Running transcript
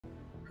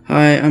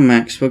Hi, I'm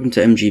Max, welcome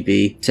to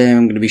MGB. Today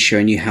I'm going to be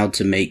showing you how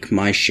to make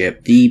my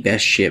ship the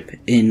best ship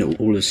in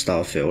all of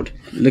Starfield.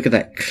 Look at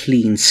that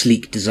clean,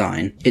 sleek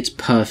design. It's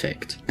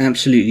perfect.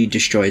 Absolutely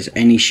destroys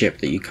any ship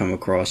that you come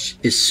across.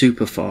 Is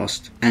super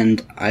fast,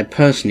 and I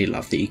personally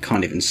love that you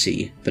can't even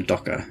see the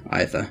docker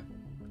either.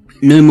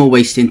 No more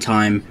wasting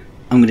time,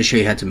 I'm going to show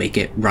you how to make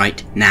it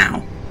right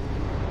now.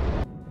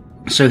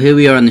 So here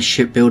we are in the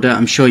ship builder.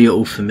 I'm sure you're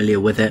all familiar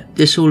with it.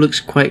 This all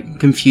looks quite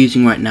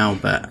confusing right now,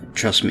 but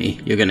trust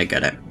me, you're going to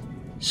get it.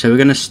 So we're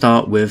going to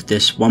start with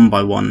this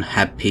 1x1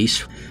 hab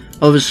piece.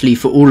 Obviously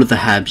for all of the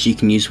habs you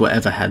can use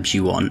whatever habs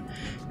you want,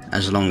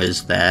 as long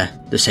as they're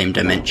the same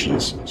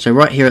dimensions. So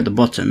right here at the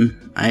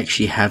bottom I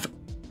actually have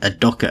a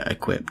docker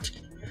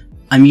equipped.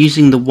 I'm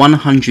using the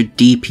 100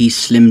 DP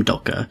slim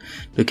docker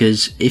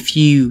because if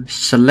you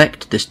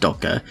select this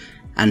docker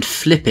and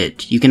flip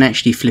it, you can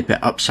actually flip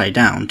it upside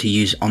down to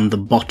use on the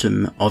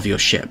bottom of your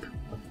ship.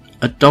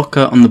 A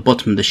docker on the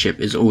bottom of the ship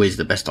is always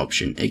the best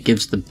option. It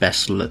gives the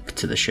best look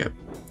to the ship.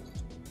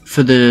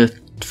 For the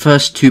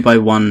first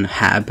 2x1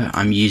 hab,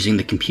 I'm using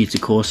the computer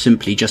core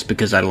simply just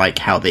because I like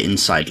how the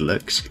inside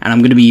looks. And I'm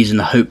going to be using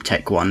the Hope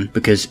Tech one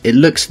because it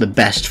looks the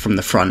best from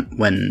the front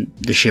when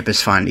the ship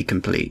is finally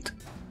complete.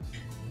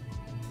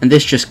 And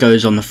this just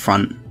goes on the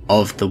front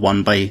of the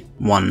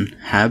 1x1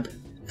 hab.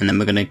 And then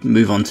we're going to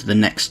move on to the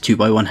next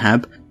 2x1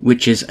 hab,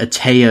 which is a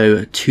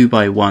Teo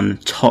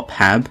 2x1 top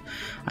hab.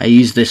 I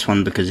use this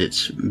one because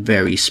it's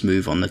very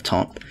smooth on the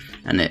top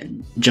and it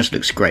just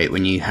looks great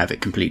when you have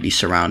it completely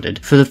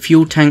surrounded. For the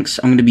fuel tanks,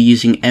 I'm going to be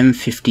using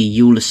M50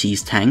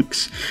 Ulysses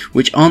tanks,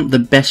 which aren't the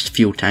best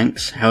fuel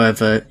tanks.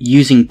 However,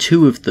 using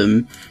two of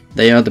them,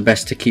 they are the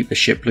best to keep the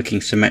ship looking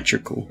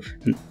symmetrical.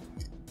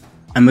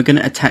 And we're going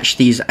to attach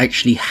these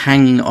actually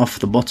hanging off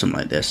the bottom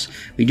like this.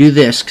 We do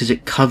this because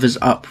it covers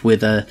up where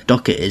the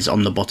docker is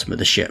on the bottom of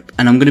the ship.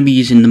 And I'm going to be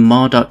using the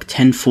Marduk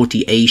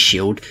 1040A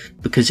shield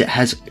because it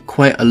has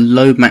quite a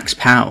low max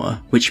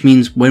power, which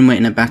means when we're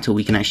in a battle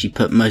we can actually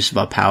put most of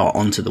our power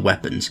onto the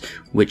weapons,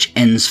 which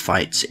ends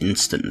fights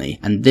instantly.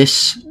 And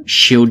this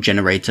shield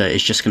generator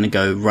is just going to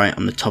go right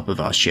on the top of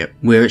our ship,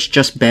 where it's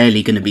just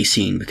barely going to be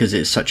seen because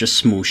it's such a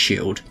small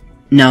shield.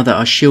 Now that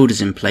our shield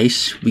is in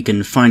place, we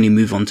can finally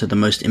move on to the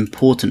most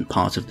important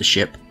part of the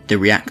ship, the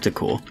reactor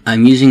core.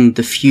 I'm using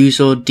the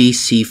Fusor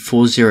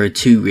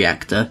DC402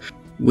 reactor,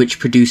 which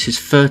produces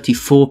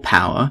 34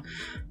 power,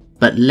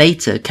 but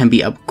later can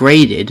be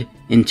upgraded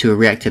into a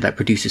reactor that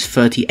produces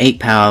 38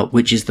 power,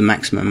 which is the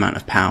maximum amount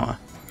of power.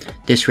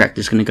 This reactor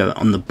is going to go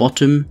on the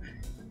bottom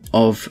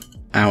of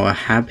our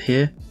hab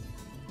here,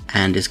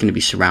 and is going to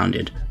be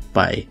surrounded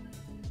by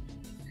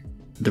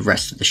the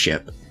rest of the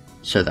ship,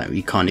 so that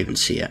we can't even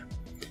see it.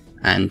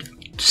 And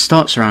to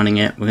start surrounding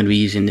it, we're going to be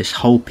using this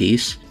whole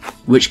piece,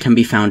 which can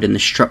be found in the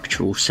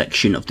structural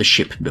section of the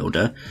ship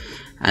builder,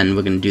 and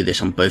we're going to do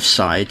this on both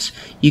sides.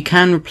 You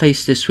can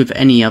replace this with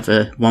any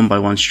other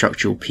 1x1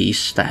 structural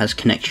piece that has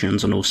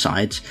connections on all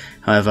sides.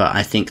 However,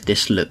 I think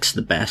this looks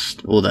the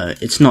best, although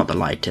it's not the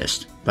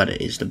lightest, but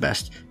it is the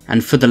best.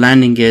 And for the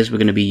landing gears, we're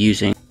going to be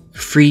using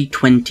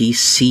 320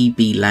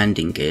 CB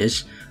landing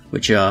gears,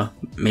 which are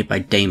made by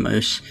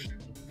Deimos.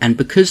 And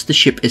because the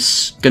ship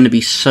is going to be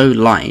so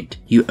light,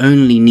 you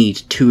only need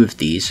two of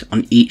these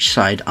on each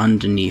side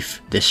underneath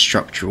this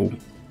structural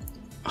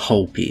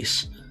hull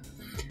piece.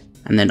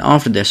 And then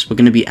after this, we're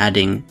going to be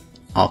adding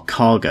our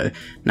cargo.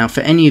 Now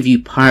for any of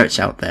you pirates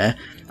out there,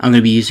 I'm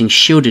going to be using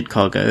shielded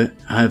cargo.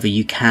 However,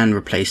 you can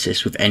replace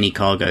this with any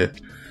cargo,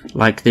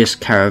 like this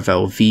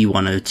Caravel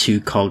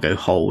V102 cargo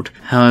hold.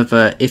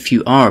 However, if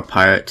you are a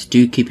pirate,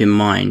 do keep in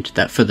mind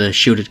that for the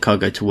shielded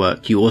cargo to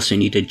work, you also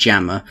need a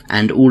jammer,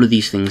 and all of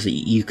these things that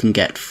you can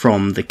get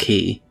from the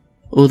key.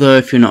 Although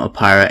if you're not a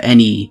pirate,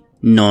 any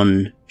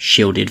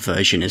non-shielded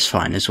version is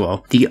fine as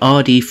well. The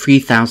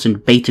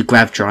RD3000 beta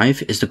grav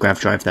drive is the grav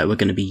drive that we're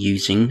going to be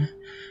using.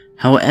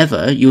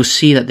 However, you'll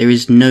see that there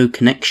is no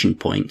connection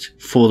point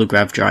for the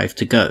grav drive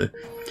to go.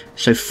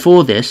 So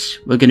for this,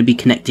 we're going to be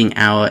connecting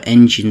our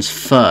engines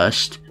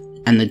first,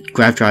 and the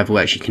grav drive will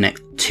actually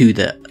connect to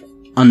the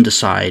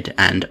underside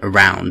and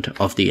around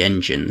of the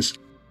engines.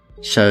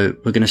 So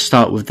we're going to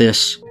start with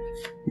this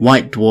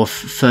White Dwarf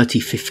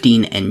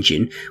 3015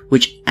 engine,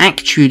 which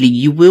actually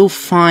you will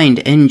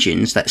find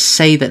engines that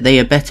say that they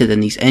are better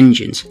than these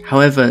engines.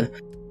 However,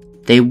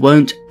 they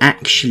won't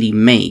actually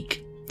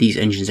make these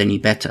engines any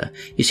better.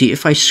 You see,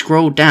 if I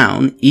scroll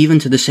down, even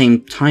to the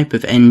same type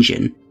of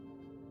engine,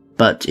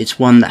 but it's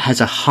one that has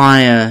a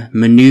higher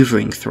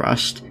maneuvering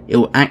thrust, it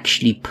will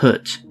actually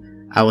put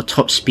our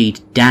top speed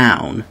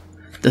down.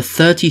 The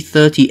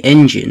 3030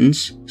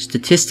 engines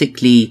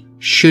statistically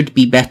should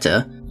be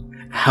better,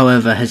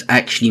 however has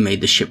actually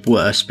made the ship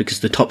worse because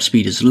the top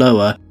speed is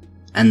lower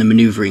and the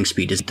maneuvering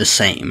speed is the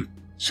same.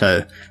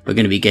 So we're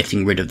going to be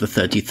getting rid of the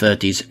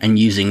 3030s and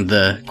using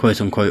the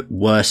quote-unquote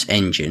worse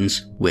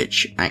engines,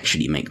 which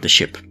actually make the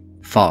ship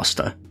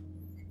faster.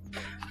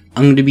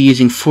 I'm going to be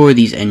using 4 of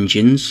these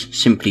engines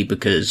simply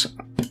because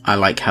I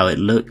like how it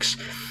looks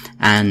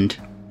and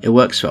it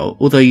works well.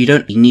 Although you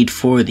don't need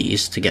 4 of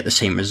these to get the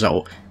same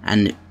result,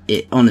 and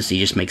it honestly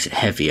just makes it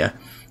heavier.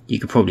 you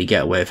could probably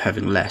get away with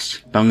having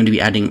less. But I'm going to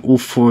be adding all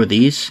 4 of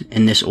these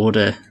in this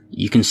order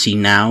you can see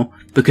now,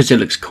 because it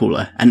looks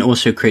cooler and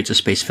also creates a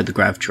space for the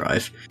grav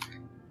drive.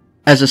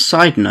 As a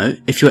side note,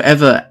 if you're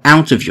ever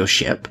out of your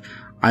ship,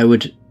 I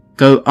would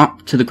go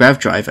up to the grav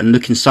drive and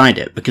look inside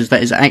it, because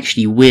that is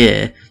actually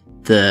where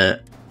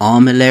the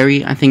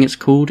armillary, I think it's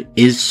called,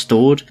 is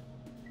stored.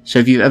 So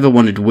if you've ever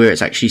wondered where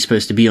it's actually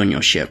supposed to be on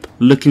your ship,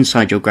 look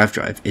inside your grav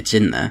drive, it's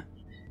in there.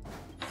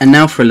 And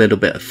now for a little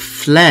bit of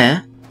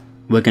flair,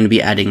 we're going to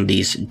be adding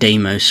these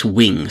Deimos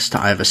wings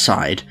to either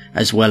side,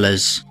 as well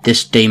as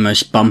this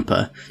Deimos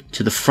bumper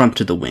to the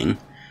front of the wing,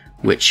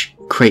 which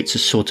creates a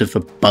sort of a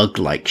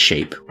bug-like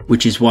shape,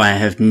 which is why I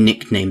have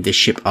nicknamed this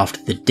ship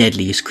after the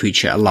deadliest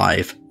creature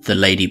alive, the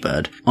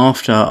Ladybird.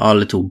 After our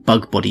little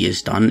bug body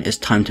is done, it's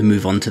time to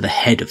move on to the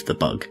head of the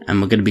bug, and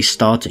we're going to be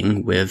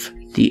starting with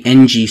the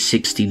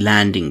NG-60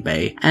 landing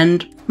bay,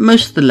 and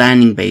most of the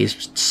landing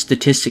bays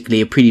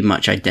statistically are pretty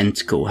much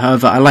identical.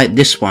 However, I like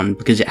this one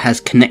because it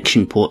has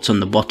connection ports on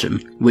the bottom,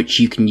 which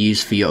you can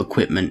use for your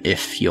equipment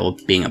if you're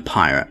being a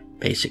pirate,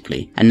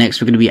 basically. And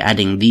next we're going to be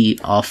adding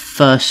our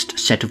first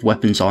set of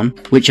weapons on,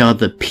 which are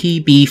the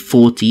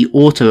PB-40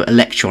 auto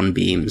electron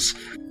beams.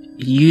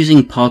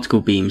 Using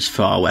particle beams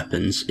for our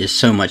weapons is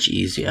so much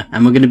easier,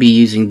 and we're going to be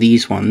using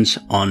these ones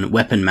on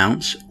weapon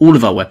mounts. All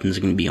of our weapons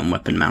are going to be on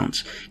weapon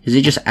mounts, because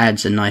it just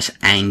adds a nice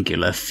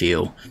angular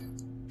feel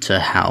to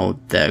how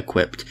they're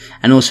equipped,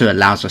 and also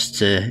allows us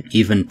to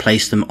even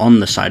place them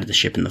on the side of the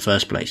ship in the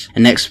first place.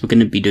 And next we're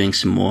going to be doing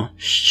some more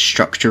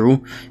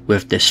structural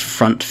with this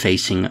front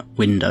facing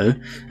window,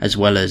 as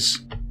well as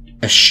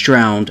a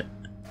shroud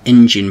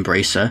engine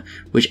bracer,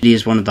 which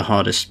is one of the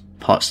hardest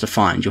parts to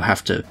find. You'll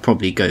have to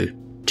probably go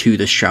to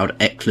the Shroud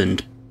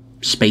Eklund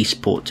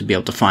spaceport to be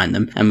able to find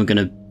them, and we're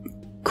going to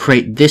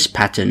create this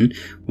pattern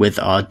with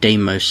our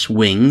Deimos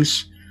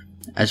wings,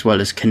 as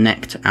well as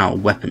connect our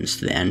weapons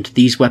to the end.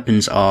 These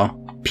weapons are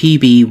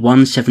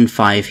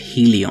PB-175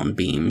 helium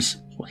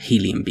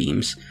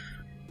beams.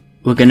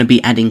 We're going to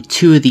be adding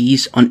 2 of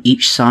these on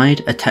each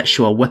side attached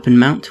to our weapon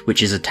mount,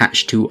 which is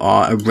attached to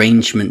our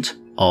arrangement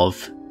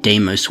of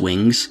Deimos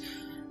wings.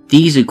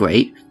 These are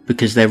great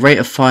because their rate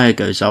of fire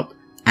goes up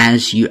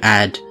as you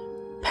add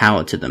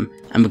power to them,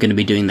 and we're going to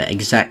be doing the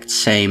exact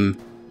same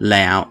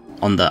layout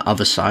on the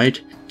other side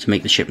to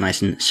make the ship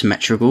nice and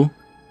symmetrical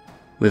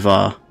with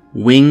our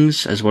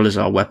wings as well as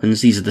our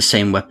weapons. These are the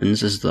same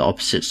weapons as the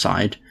opposite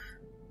side,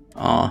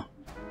 our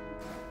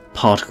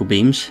particle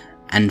beams.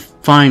 And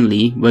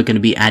finally we're going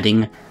to be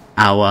adding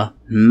our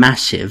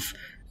massive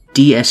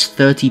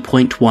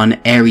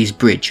DS-30.1 Ares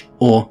bridge,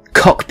 or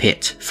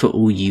cockpit for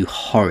all you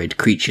horrid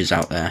creatures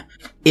out there.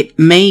 It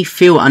may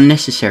feel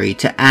unnecessary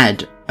to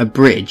add a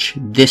bridge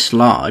this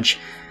large,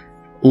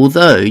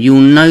 although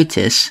you'll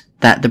notice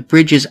that the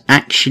bridges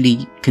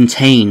actually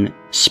contain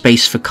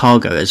space for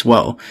cargo as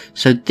well.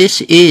 So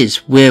this is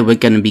where we're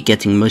going to be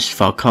getting most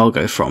of our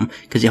cargo from,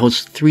 because it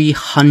holds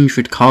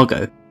 300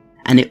 cargo,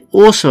 and it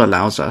also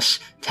allows us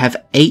to have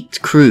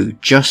 8 crew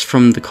just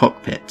from the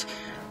cockpit,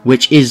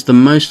 which is the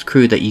most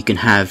crew that you can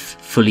have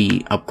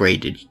fully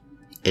upgraded.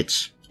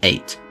 It's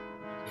 8.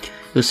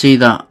 You'll see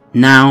that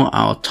now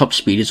our top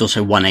speed is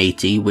also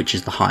 180, which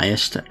is the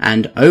highest,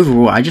 and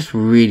overall I just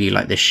really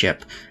like this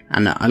ship,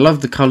 and I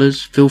love the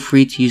colours. Feel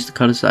free to use the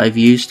colours that I've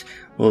used,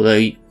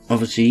 although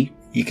obviously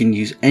you can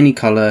use any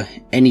colour,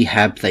 any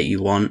hab that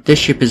you want. This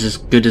ship is as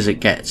good as it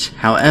gets.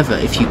 However,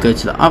 if you go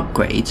to the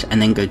upgrades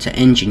and then go to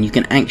engine, you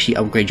can actually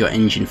upgrade your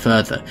engine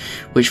further,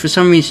 which for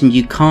some reason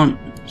you can't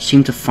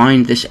seem to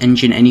find this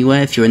engine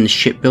anywhere if you're in the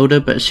ship builder,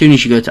 but as soon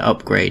as you go to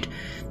upgrade,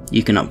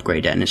 you can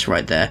upgrade it and it's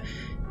right there.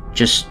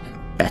 Just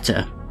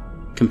better.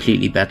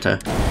 Completely better.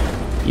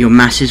 Your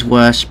mass is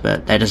worse,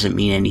 but that doesn't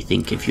mean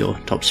anything if your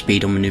top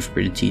speed or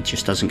maneuverability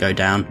just doesn't go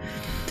down.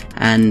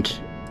 And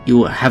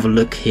you'll have a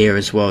look here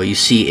as well. You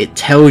see it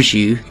tells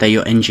you that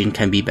your engine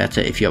can be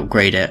better if you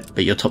upgrade it,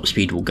 but your top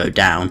speed will go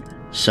down.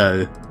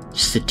 So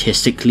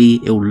statistically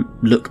it will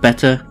look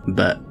better,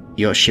 but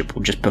your ship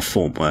will just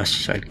perform worse,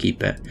 so I'd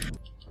keep it.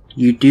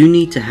 You do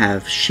need to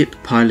have ship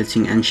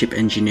piloting and ship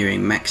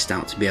engineering maxed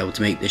out to be able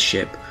to make this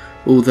ship.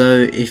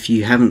 Although if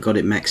you haven't got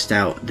it maxed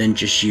out, then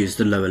just use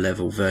the lower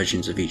level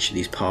versions of each of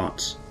these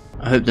parts.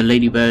 I hope the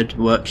Ladybird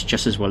works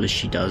just as well as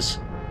she does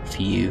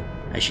for you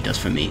as she does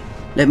for me.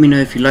 Let me know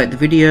if you liked the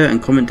video,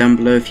 and comment down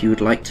below if you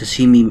would like to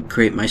see me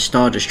create my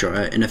Star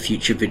Destroyer in a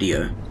future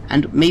video.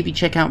 And maybe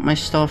check out my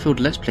Starfield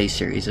Let's Play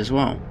series as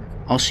well.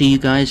 I'll see you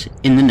guys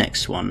in the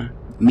next one.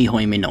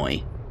 Mihoi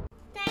minoi.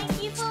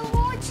 Thank you for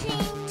watching.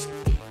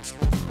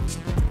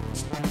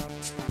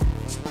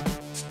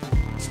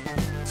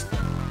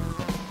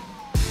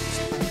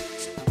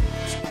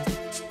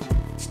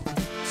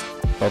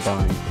 Bye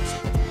bye.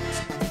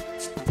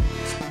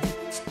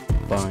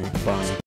 Bye bye.